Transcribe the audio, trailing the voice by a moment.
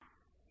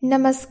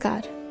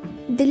नमस्कार।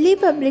 Delhi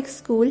public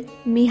school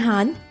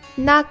मिहान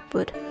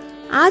नागपुर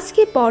आज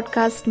के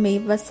पॉडकास्ट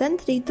में वसंत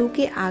ऋतु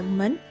के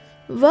आगमन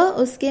व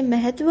उसके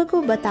महत्व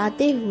को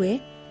बताते हुए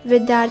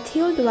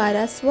विद्यार्थियों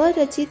द्वारा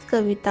स्वरचित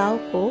कविताओं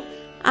को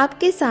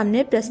आपके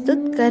सामने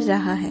प्रस्तुत कर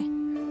रहा है।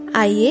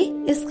 आइए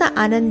इसका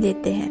आनंद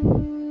लेते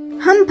हैं।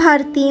 हम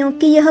भारतीयों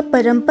की यह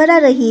परंपरा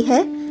रही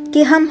है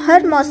कि हम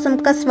हर मौसम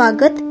का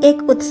स्वागत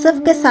एक उत्सव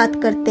के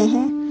साथ करते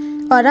हैं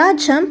और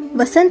आज हम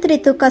वसंत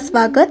ऋतु का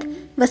स्वागत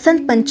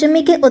वसंत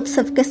पंचमी के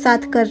उत्सव के साथ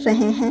कर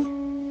रहे हैं।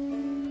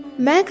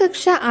 मैं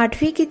कक्षा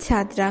 8वीं की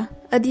छात्रा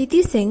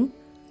अदिति सिंह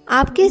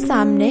आपके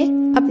सामने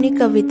अपनी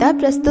कविता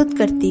प्रस्तुत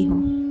करती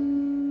हूँ।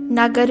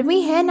 ना गर्मी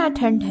है ना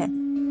ठंड है,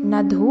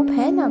 ना धूप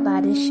है ना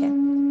बारिश है,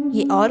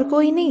 ये और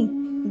कोई नहीं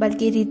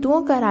बल्कि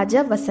ऋतुओं का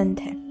राजा वसंत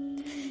है।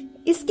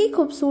 इसकी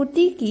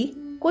खूबसूरती की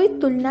कोई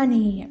तुलना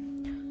नहीं है।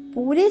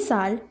 पूरे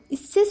साल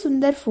इससे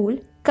सुंदर फूल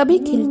कभी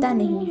खिलता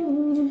नहीं है।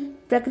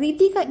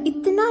 प्रकृति का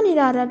इतना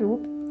निराला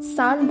रूप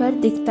साल भर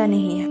दिखता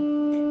नहीं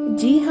है।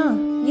 जी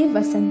हाँ, ये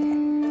वसंत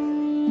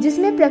है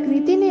जिसमें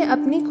प्रकृति ने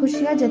अपनी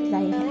खुशियाँ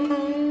जतलाई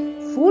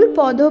है, फूल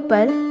पौधों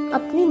पर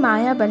अपनी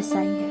माया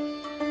बरसाई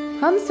है,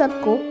 हम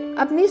सबको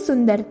अपनी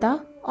सुंदरता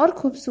और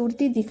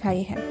खूबसूरती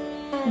दिखाई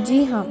है।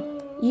 जी हाँ,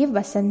 ये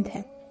वसंत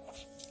है।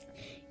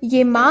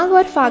 ये माघ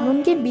और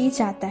फागुन के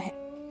बीच आता है।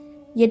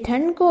 ये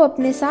ठंड को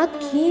अपने साथ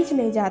खींच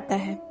ले जाता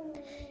है।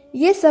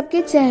 ये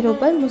सबके चेहरों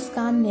पर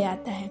मुस्कान ले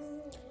आता है।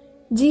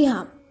 जी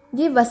हाँ,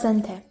 ये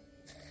वसंत है।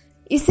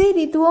 इसे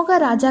ऋतुओं का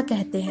राजा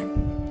कहते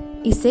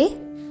हैं। इसे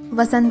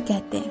वसंत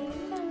कहते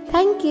हैं।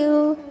 Thank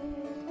you.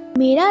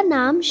 मेरा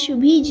नाम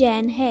शुभी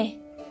जैन है।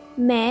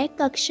 मैं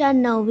कक्षा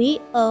 9वीं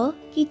अ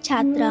की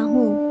छात्रा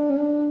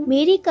हूँ।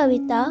 मेरी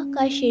कविता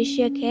का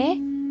शीर्षक है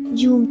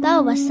झूमता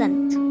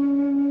वसंत।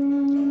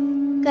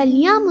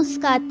 कलियां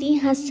मुस्काती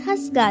हंस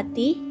हंस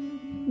गाती,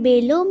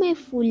 बेलों में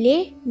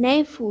फूले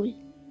नए फूल,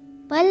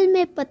 पल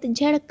में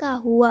पतझड़ का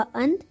हुआ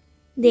अंत,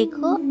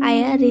 देखो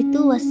आया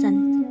ऋतु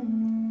वसंत।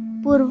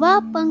 पूर्वा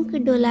पंख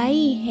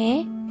डोलाई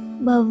है,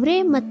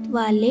 भंवरे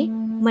मतवाले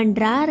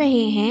मंडरा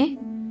रहे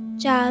हैं,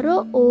 चारों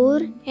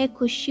ओर है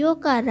खुशियों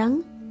का रंग,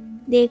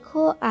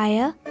 देखो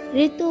आया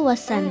ऋतु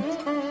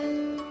वसंत।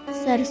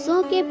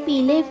 सरसों के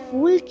पीले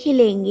फूल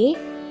खिलेंगे,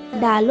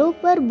 डालों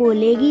पर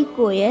बोलेगी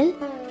कोयल,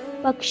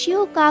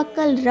 पक्षियों का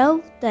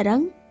कलरव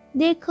तरंग,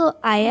 देखो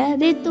आया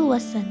ऋतु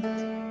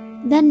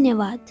वसंत।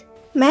 धन्यवाद।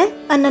 मैं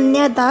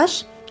अनन्या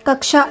दास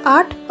कक्षा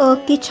 8 अ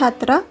की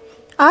छात्रा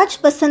आज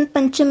वसंत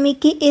पंचमी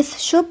की इस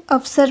शुभ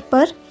अवसर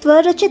पर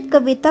स्वरचित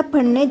कविता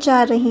पढ़ने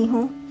जा रही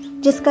हूँ,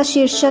 जिसका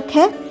शीर्षक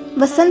है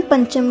वसंत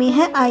पंचमी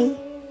है आई।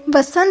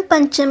 वसंत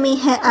पंचमी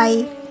है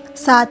आई,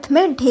 साथ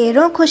में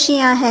ढेरों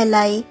खुशियाँ है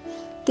लाई।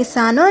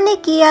 किसानों ने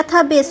किया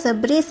था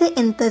बेसब्री से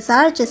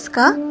इंतजार,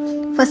 जिसका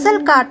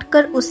फसल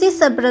काटकर उसी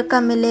सब्र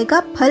का मिलेगा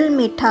फल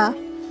मीठा।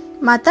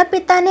 माता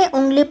पिता ने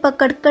उंगली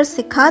पकड़कर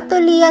सिखा तो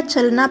लिया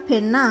चलना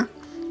फिरना,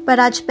 पर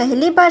आज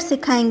पहली बार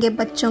सिखाएंगे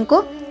बच्चों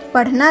को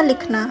पढ़ना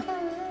लिखना।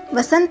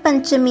 वसंत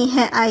पंचमी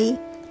है आई,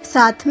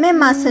 साथ में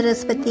माँ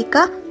सरस्वती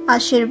का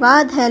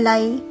आशीर्वाद है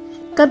लाई।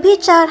 कभी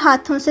 4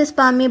 हाथों से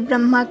स्वामी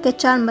ब्रह्मा के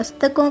 4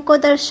 मस्तकों को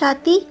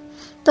दर्शाती,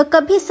 तो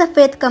कभी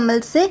सफेद कमल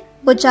से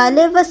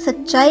उजाले व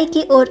सच्चाई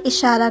की ओर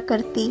इशारा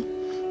करती।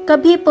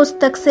 कभी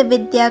पुस्तक से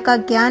विद्या का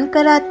ज्ञान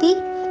कराती,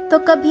 तो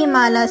कभी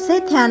माला से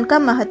ध्यान का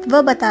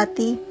महत्व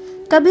बताती।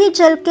 कभी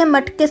जल के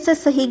मटके से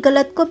सही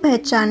गलत को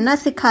पहचानना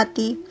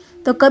सिखाती,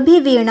 तो कभी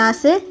वीणा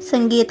से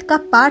संगीत का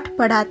पाठ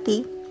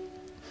पढ़ाती।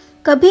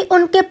 कभी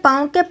उनके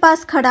पाँव के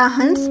पास खड़ा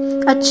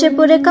हंस अच्छे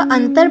बुरे का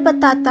अंतर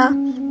बताता,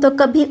 तो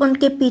कभी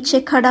उनके पीछे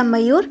खड़ा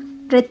मयूर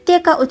नृत्य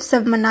का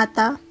उत्सव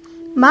मनाता।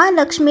 माँ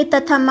लक्ष्मी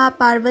तथा माँ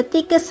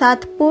पार्वती के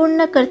साथ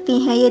पूर्ण करती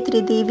हैं ये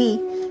त्रिदेवी,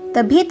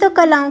 तभी तो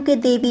कलाओं की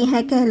देवी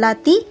हैं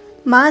कहलाती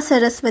माँ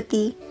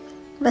सरस्वती।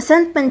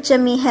 वसंत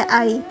पंचमी है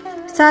आई,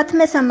 साथ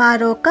में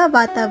समारोह का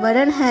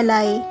वातावरण है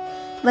लाई।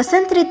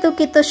 वसंत ऋतु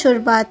की तो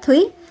शुरुआत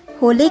हुई,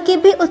 होली की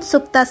भी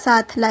उत्सुकता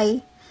साथ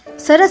लाई।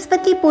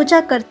 सरस्वती पूजा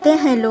करते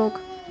हैं लोग,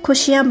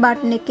 खुशियाँ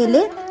बांटने के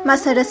लिए माँ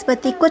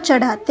सरस्वती को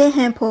चढ़ाते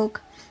हैं भोग।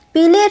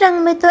 पीले रंग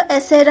में तो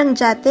ऐसे रंग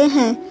जाते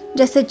हैं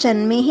जैसे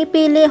जन्मे ही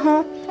पीले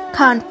हों,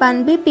 खान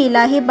पान भी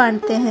पीला ही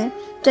बांटते हैं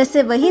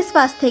जैसे वही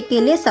स्वास्थ्य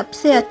के लिए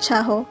सबसे अच्छा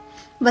हो।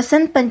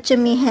 वसंत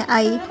पंचमी है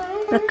आई,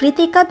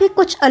 प्रकृति का भी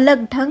कुछ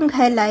अलग ढंग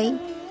है लाई।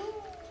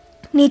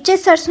 नीचे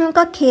सरसों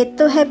का खेत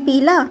तो है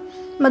पीला,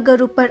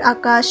 मगर ऊपर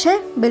आकाश है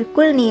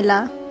बिल्कुल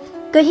नीला।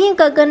 कहीं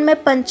गगन में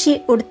पंछी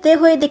उड़ते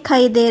हुए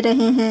दिखाई दे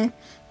रहे हैं,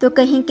 तो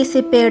कहीं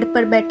किसी पेड़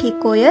पर बैठी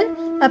कोयल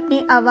अपनी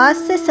आवाज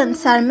से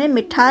संसार में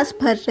मिठास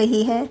भर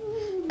रही है।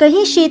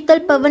 कहीं शीतल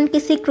पवन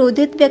किसी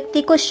क्रोधित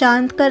व्यक्ति को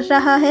शांत कर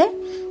रहा है,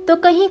 तो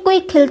कहीं कोई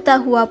खिलता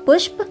हुआ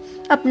पुष्प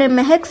अपने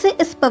महक से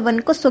इस पवन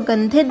को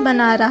सुगंधित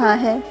बना रहा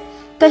है।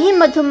 कहीं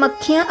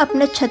मधुमक्खियां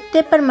अपने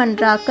छत्ते पर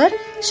मंडराकर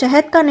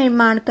शहद का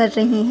निर्माण कर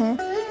रही हैं,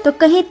 तो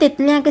कहीं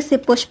तितलियां किसी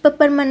पुष्प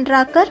पर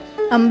मंडराकर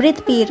अमृत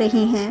पी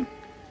रही हैं।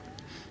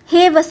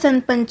 हे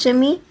वसंत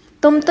पंचमी,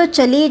 तुम तो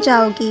चली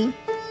जाओगी,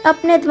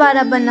 अपने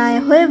द्वारा बनाए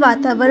हुए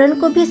वातावरण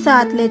को भी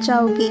साथ ले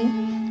जाओगी,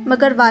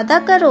 मगर वादा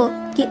करो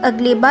कि कि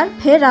अगली बार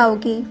फिर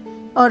आओगी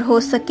और हो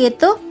सके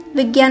तो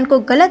विज्ञान को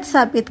गलत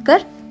साबित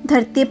कर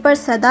धरती पर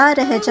सदा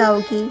रह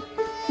जाओगी।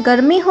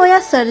 गर्मी हो या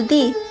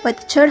सर्दी,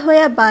 पतझड़ हो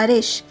या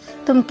बारिश,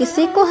 तुम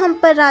किसी को हम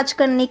पर राज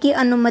करने की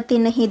अनुमति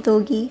नहीं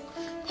दोगी।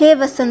 हे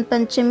वसंत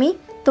पंचमी,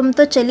 तुम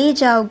तो चली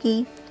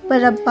जाओगी,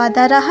 पर अब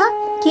वादा रहा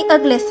कि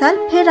अगले साल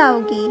फिर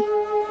आओगी।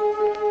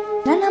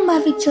 मेरा नाम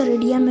भाविक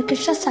चौरडिया, मैं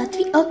कक्षा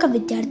 7वीं अ का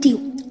विद्यार्थी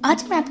हूँ।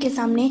 आज मैं आपके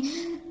सामने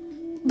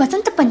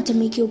बसंत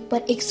पंचमी के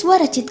ऊपर एक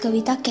स्वरचित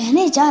कविता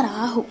कहने जा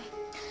रहा हूँ।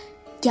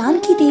 ज्ञान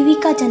की देवी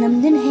का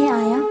जन्मदिन है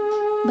आया,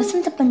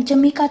 बसंत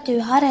पंचमी का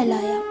त्योहार है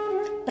लाया।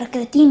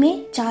 प्रकृति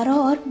में चारों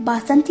ओर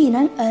बासंती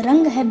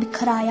रंग है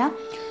बिखराया,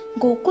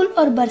 गोकुल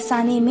और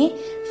बरसाने में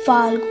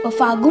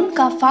फागुन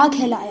का फाग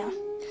है लाया।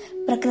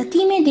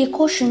 प्रकृति में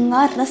देखो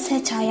श्रृंगार रस है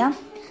छाया,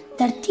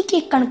 धरती के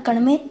कण कण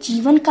में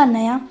जीवन का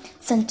नया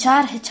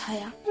संचार है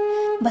छाया।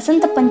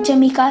 बसंत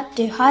पंचमी का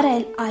त्योहार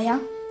है आया,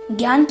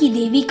 ज्ञान की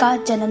देवी का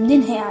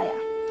जन्मदिन है आया।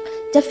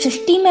 जब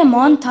सृष्टि में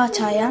मौन था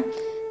छाया,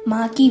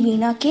 माँ की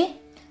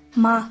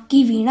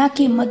वीणा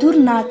के मधुर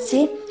नाद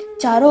से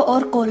चारों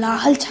ओर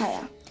कोलाहल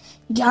छाया।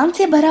 ज्ञान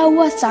से भरा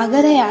हुआ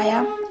सागर है आया,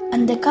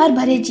 अंधकार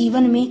भरे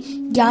जीवन में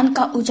ज्ञान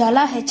का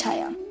उजाला है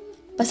छाया।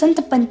 बसंत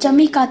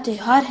पंचमी का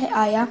त्योहार है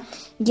आया,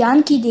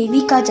 ज्ञान की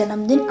देवी का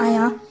जन्मदिन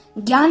आया,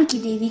 ज्ञान की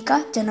देवी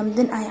का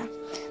जन्मदिन आया।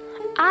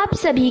 आप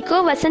सभी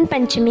को वसंत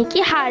पंचमी की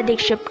हार्दिक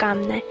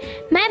शुभकामनाएं।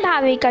 मैं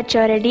भाविका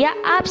चौरडिया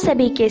आप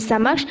सभी के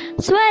समक्ष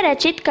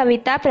स्वरचित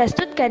कविता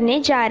प्रस्तुत करने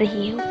जा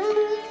रही हूँ।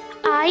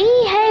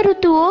 आई है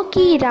ऋतुओं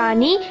की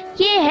रानी,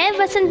 ये है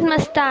वसंत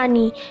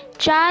मस्तानी।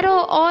 चारों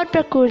ओर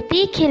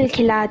प्रकृति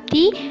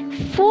खिलखिलाती,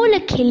 फूल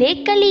खिले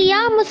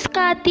कलियां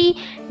मुस्काती।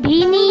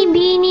 भीनी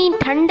भीनी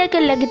ठंडक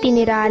लगती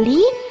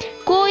निराली,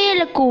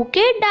 कोयल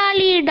कूके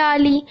डाली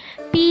डाली।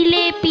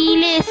 पीले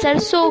पीले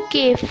सरसों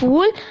के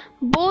फूल,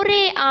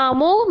 बोरे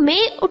आमों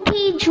में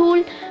उठी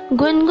झूल।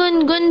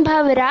 गुनगुन गुन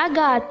भंवरा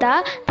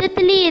गाता,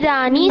 तितली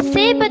रानी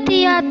से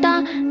बतियाता।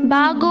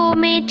 बागों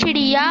में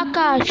चिड़िया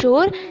का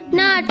शोर,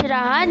 नाच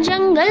रहा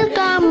जंगल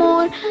का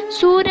मोर।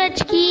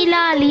 सूरज की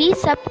लाली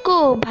सबको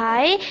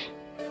भाए,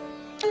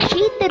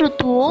 शीत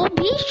ऋतुओं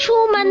भी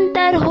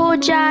छूमंतर हो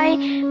जाए।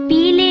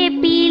 पीले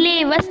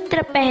पीले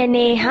वस्त्र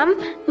पहने हम,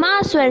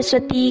 माँ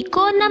सरस्वती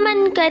को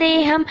नमन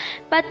करे हम।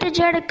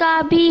 पतझड़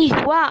का भी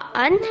हुआ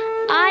अंत,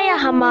 आया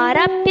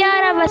हमारा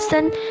प्यारा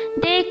वसंत।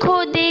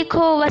 देखो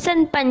देखो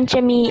वसंत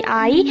पंचमी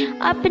आई,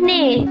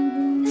 अपने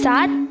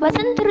साथ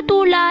वसंत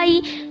ऋतु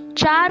लाई।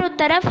 चारों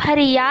तरफ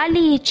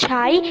हरियाली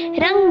छाई,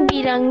 रंग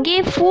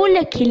बिरंगे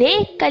फूल खिले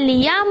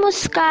कलियां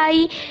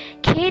मुस्काई।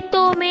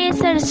 खेतों में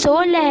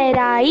सरसों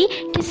लहराई,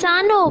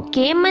 किसानों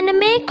के मन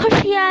में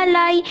खुशियाँ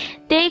लाई।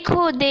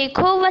 देखो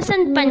देखो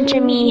वसंत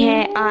पंचमी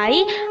है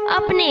आई,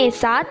 अपने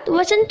साथ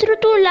वसंत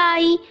ऋतु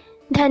लाई।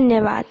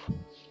 धन्यवाद।